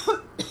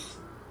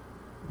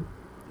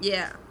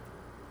 Yeah.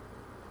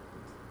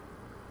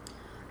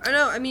 I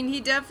know, I mean,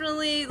 he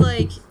definitely,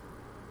 like,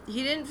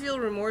 he didn't feel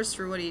remorse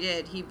for what he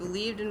did. He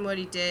believed in what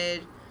he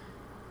did,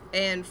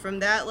 and from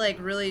that, like,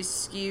 really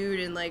skewed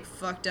and, like,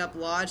 fucked up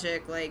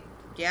logic, like,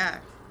 yeah,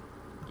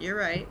 you're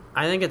right.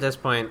 I think at this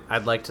point,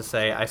 I'd like to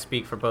say I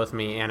speak for both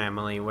me and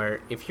Emily,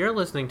 where if you're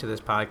listening to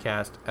this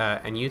podcast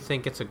and you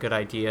think it's a good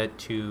idea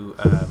to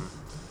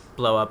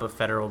blow up a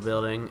federal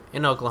building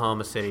in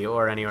Oklahoma City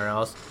or anywhere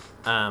else,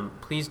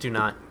 please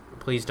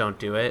don't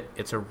do it.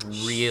 It's a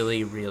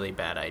really, really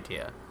bad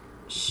idea.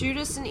 Shoot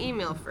us an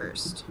email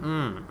first.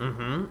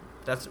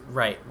 That's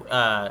right.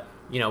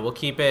 We'll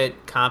keep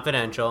it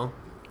confidential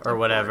or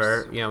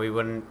whatever. We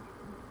wouldn't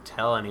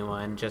tell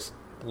anyone. Just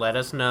let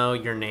us know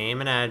your name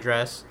and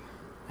address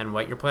and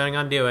what you're planning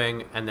on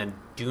doing, and then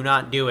do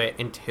not do it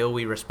until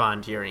we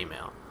respond to your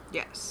email.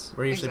 Yes.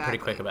 We're usually pretty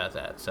quick about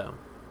that, so.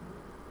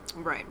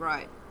 Right.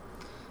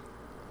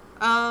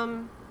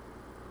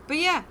 But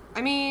yeah,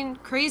 I mean,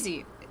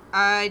 crazy.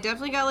 I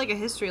definitely got, like, a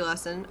history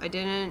lesson. I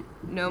didn't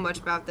know much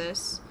about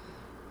this.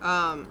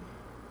 So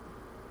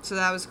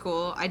that was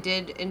cool. I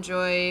did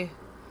enjoy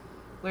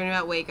learning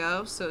about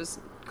Waco, so it was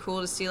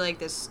cool to see, like,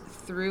 this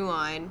through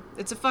line.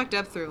 It's a fucked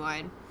up through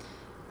line.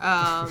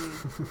 Yeah.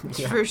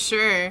 For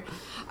sure.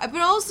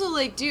 But also,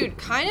 like, dude,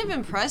 kind of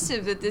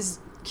impressive that this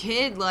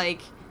kid,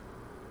 like,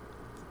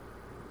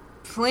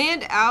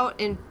 planned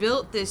out and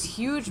built this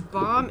huge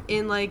bomb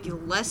in, like,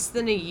 less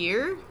than a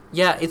year.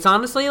 Yeah, it's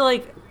honestly,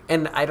 like,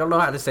 and I don't know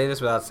how to say this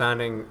without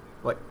sounding,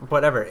 like,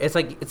 whatever. It's,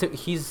 like,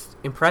 he's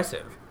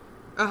impressive.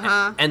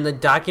 Uh-huh. And the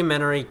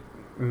documentary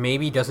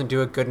maybe doesn't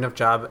do a good enough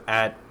job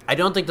at, I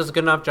don't think does a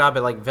good enough job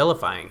at, like,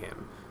 vilifying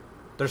him.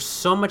 There's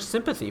so much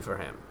sympathy for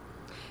him.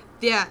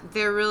 Yeah,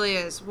 there really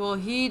is. Well,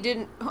 he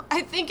didn't...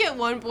 I think at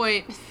one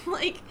point,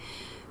 like,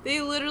 they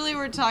literally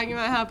were talking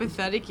about how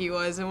pathetic he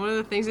was, and one of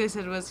the things they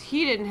said was,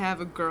 he didn't have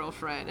a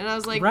girlfriend. And I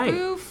was like, right.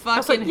 Who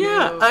fucking who?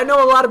 Yeah, I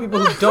know a lot of people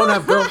who don't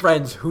have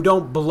girlfriends who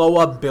don't blow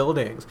up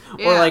buildings.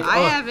 Yeah, or like, I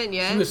haven't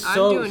yet.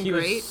 I'm doing he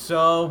great. He was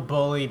so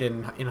bullied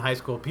in high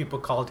school, people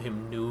called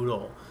him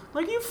Noodle.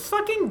 Like, you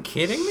fucking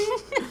kidding me?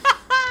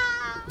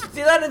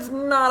 See, that is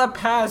not a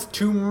pass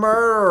to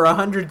murder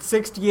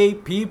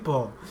 168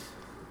 people.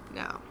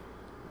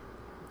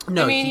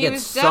 No, I mean, he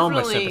gets so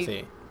much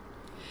sympathy.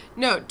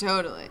 No,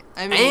 totally.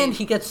 I mean, and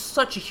he gets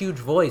such a huge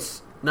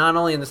voice, not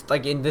only in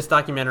this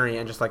documentary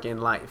and just, like, in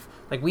life.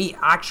 Like, we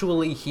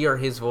actually hear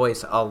his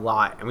voice a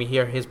lot, and we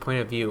hear his point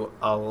of view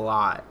a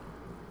lot.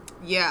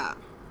 Yeah.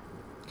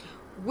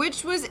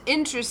 Which was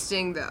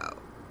interesting, though.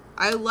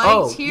 I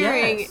liked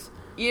hearing, yes.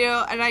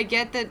 And I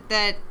get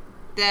that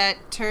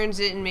turns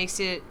it and makes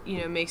it,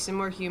 makes it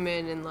more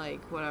human and,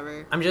 like,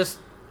 whatever. I'm just,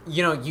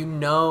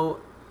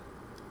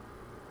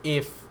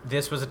 if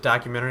this was a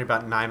documentary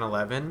about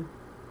 9/11,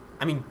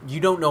 I mean, you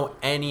don't know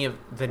any of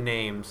the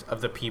names of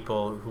the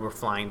people who were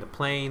flying the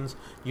planes.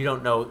 You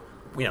don't know,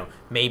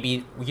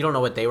 maybe you don't know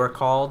what they were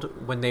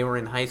called when they were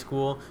in high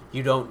school.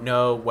 You don't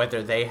know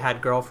whether they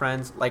had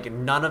girlfriends. Like,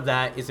 none of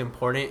that is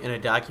important in a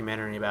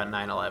documentary about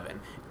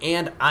 9/11.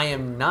 And I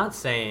am not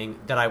saying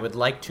that I would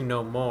like to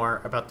know more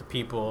about the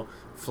people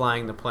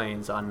flying the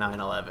planes on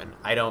 9/11.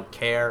 I don't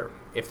care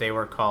if they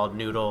were called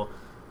Noodle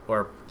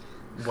or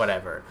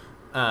whatever.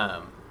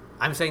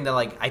 I'm saying that,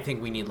 like, I think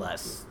we need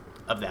less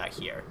of that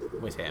here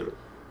with him.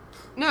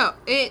 No,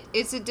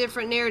 it's a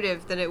different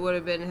narrative than it would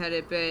have been had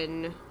it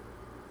been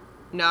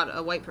not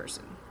a white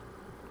person.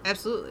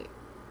 Absolutely.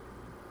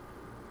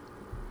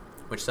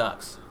 Which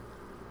sucks.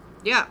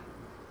 Yeah.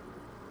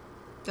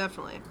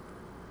 Definitely.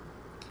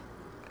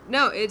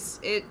 No, it's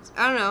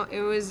I don't know,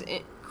 it was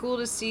cool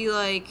to see,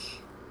 like,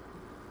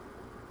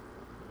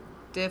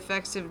 the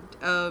effects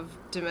of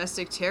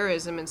domestic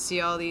terrorism and see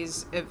all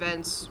these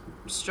events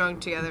strung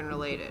together and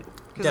related.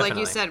 Because, like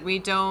you said, we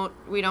don't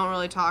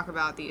really talk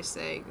about these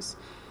things.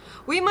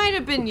 We might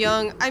have been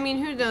young. I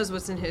mean, who knows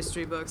what's in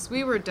history books?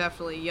 We were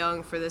definitely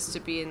young for this to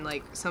be in,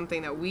 like,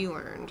 something that we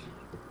learned.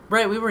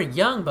 Right, we were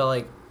young, but,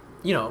 like,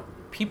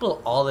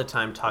 people all the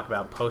time talk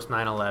about post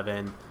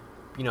 9/11.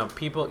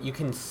 People, you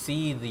can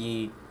see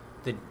the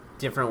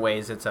different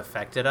ways it's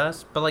affected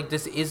us, but, like,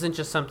 this isn't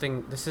just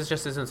something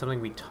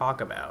we talk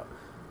about.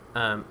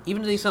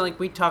 Even to the extent, like,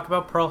 we talk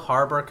about Pearl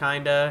Harbor,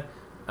 kinda.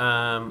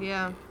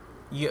 Yeah.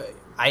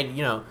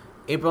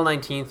 April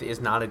 19th is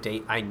not a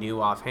date I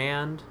knew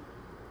offhand.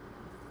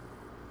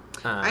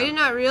 I did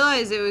not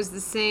realize it was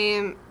the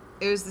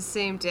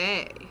same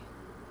day.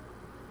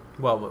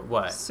 Well,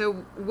 what?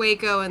 So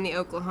Waco and the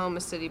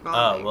Oklahoma City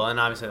bombing. Oh, well, and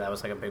obviously that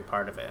was, like, a big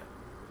part of it.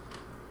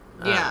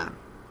 Yeah.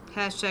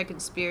 Hashtag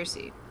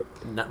conspiracy.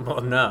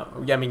 No.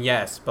 Yeah, I mean,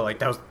 yes, but, like,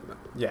 that was...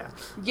 Yeah.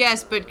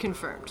 Yes, but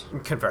confirmed.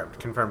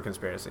 Confirmed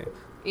conspiracy.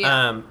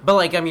 Yeah. But,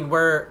 like, I mean,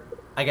 we're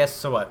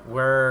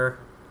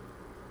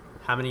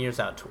how many years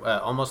out?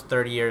 Almost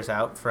 30 years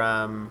out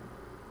from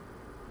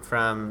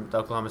the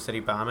Oklahoma City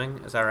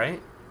bombing. Is that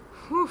right?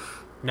 Whew.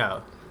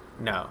 No.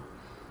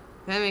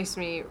 That makes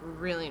me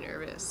really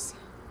nervous.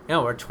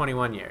 No, we're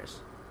 21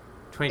 years.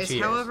 22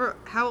 years. However,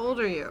 how old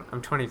are you?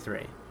 I'm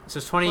 23. So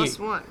it's 20... Plus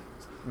 1.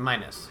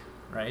 Minus.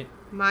 right?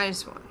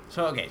 -1.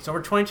 So, okay, so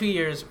we're 22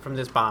 years from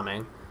this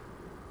bombing,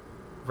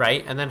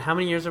 right? And then how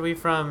many years are we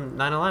from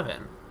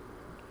 9/11?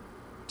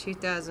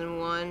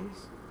 2001.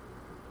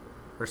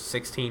 We're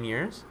 16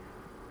 years?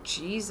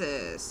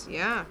 Jesus,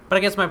 yeah. But I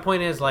guess my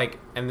point is, like,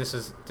 and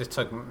this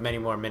took many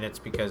more minutes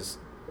because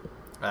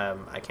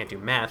I can't do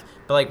math,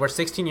 but, like, we're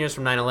 16 years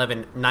from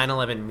 9/11.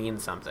 9/11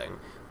 means something.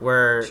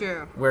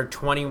 True. We're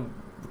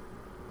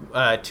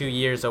 22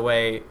 years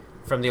away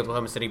from the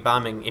Oklahoma City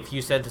bombing. If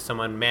you said to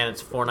someone, man,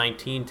 it's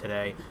 4/19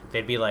 today,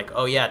 they'd be like,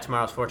 oh, yeah,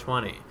 tomorrow's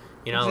 4/20.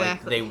 You know,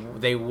 exactly. like,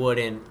 they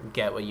wouldn't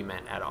get what you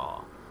meant at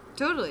all.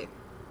 Totally.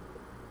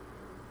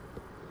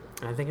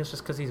 And I think it's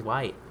just because he's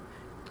white.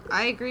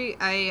 I agree.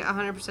 I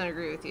 100%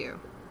 agree with you.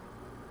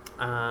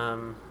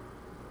 And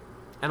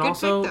Good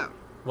also... pick, though.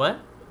 What?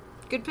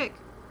 Good pick.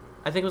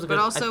 I think it was a good...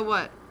 But also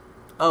what?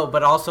 Oh,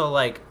 but also,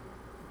 like,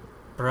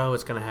 bro,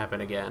 it's gonna happen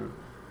again.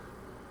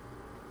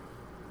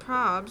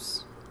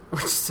 Probs.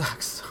 Which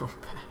sucks so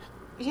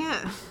bad.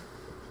 Yeah.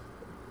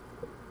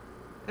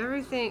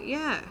 Everything,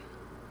 yeah.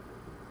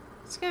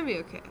 It's gonna be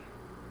okay.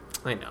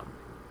 I know.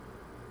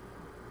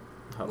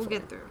 Hopefully. We'll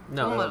get through.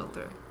 No, we'll muddle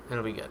through.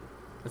 It'll be good.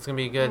 It's gonna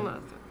be good. We'll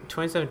muddle through.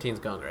 2017's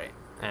going great,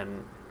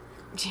 and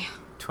Yeah.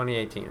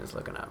 2018 is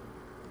looking up.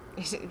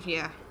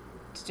 Yeah.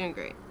 It's doing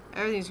great.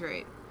 Everything's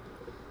great.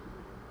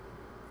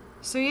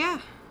 So yeah.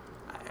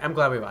 I'm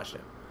glad we watched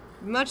it.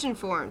 Much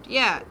informed.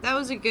 Yeah, that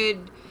was a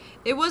good...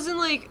 It wasn't,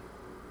 like,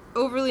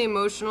 overly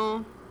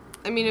emotional.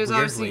 I mean, it was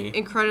obviously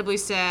incredibly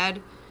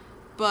sad,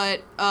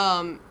 but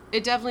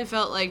it definitely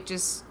felt like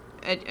just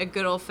a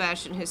good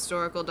old-fashioned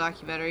historical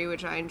documentary,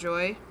 which I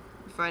enjoy,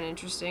 find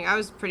interesting. I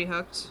was pretty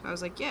hooked. I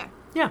was like, yeah.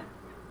 Yeah.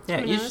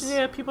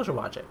 Yeah, people should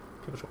watch it.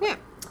 Yeah.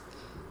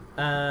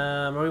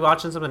 Are we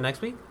watching something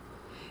next week?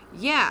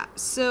 Yeah,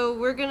 so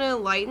we're gonna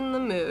lighten the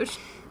mood.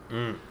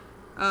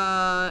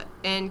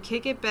 And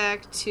kick it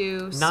back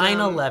to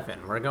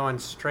 9/11. We're going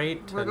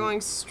straight to... We're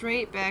going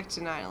straight back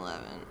to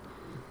 9/11.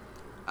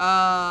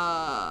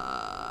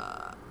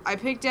 I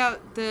picked out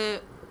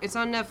it's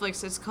on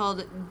Netflix. It's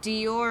called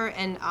Dior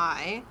and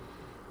I.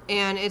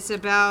 And it's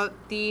about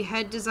the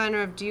head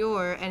designer of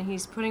Dior, and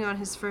he's putting on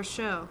his first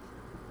show.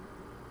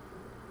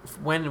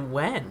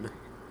 When?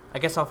 I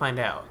guess I'll find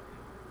out.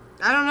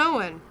 I don't know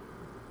when.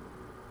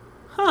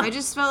 Huh. I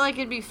just felt like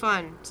it'd be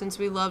fun, since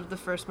we loved the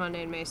first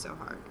Monday in May so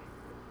hard.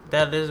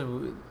 That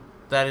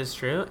is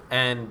true,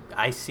 and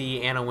I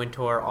see Anna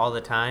Wintour all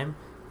the time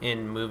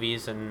in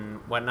movies and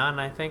whatnot, and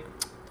I think,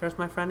 there's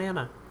my friend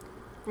Anna.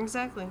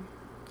 Exactly.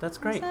 That's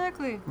great.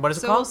 Exactly. What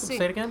is it called? We'll say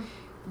it again.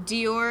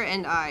 Dior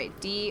and I.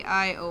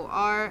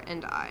 Dior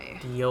and I.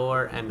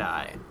 Dior and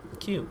I.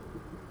 Cute.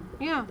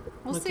 Yeah,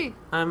 we'll see.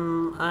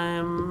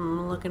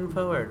 I'm looking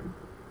forward.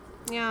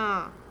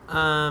 Yeah.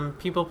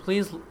 People,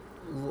 please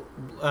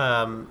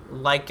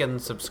like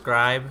and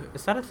subscribe.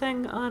 Is that a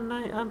thing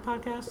on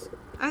podcasts?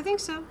 I think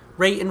so.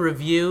 Rate and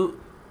review.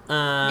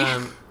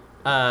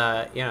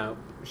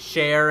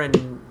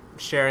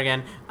 Share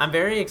again. I'm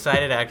very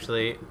excited,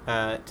 actually,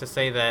 to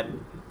say that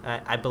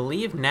I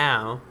believe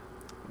now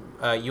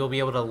you'll be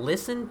able to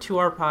listen to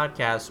our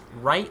podcast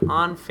right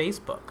on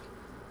Facebook.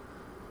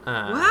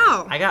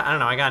 Wow. I don't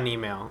know. I got an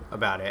email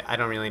about it. I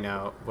don't really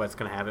know what's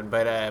going to happen,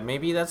 but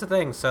maybe that's a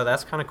thing. So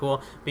that's kind of cool.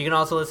 But you can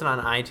also listen on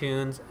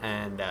iTunes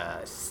and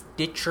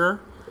Stitcher.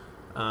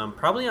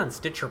 Probably on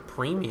Stitcher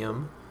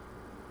Premium.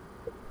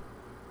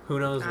 Who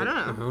knows? I don't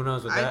know. Who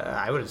knows what that?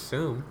 I would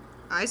assume.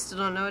 I still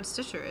don't know what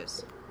Stitcher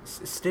is.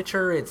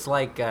 Stitcher, it's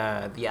like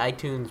the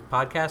iTunes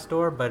podcast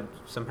store, but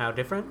somehow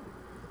different.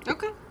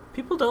 Okay.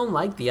 People don't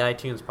like the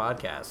iTunes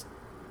podcast.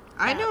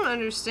 I don't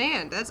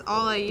understand. That's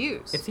all I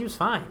use. It seems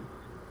fine.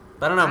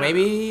 But I don't know.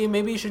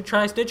 Maybe you should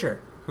try Stitcher.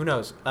 Who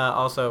knows?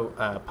 Also,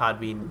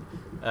 Podbean.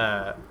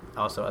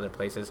 Also, other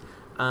places.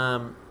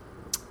 I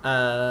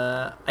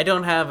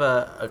don't have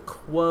a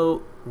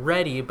quote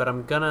ready, but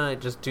I'm gonna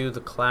just do the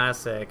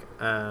classic.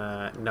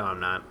 No, I'm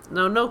not.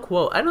 No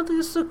quote. I don't think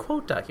this is a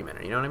quote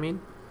documentary. You know what I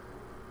mean?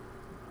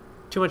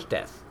 Too much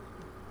death.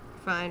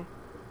 Fine.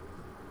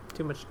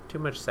 Too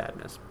much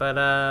sadness.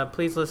 But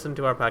please listen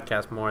to our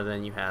podcast more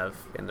than you have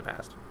in the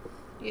past.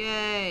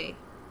 Yay.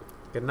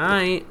 Good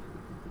night.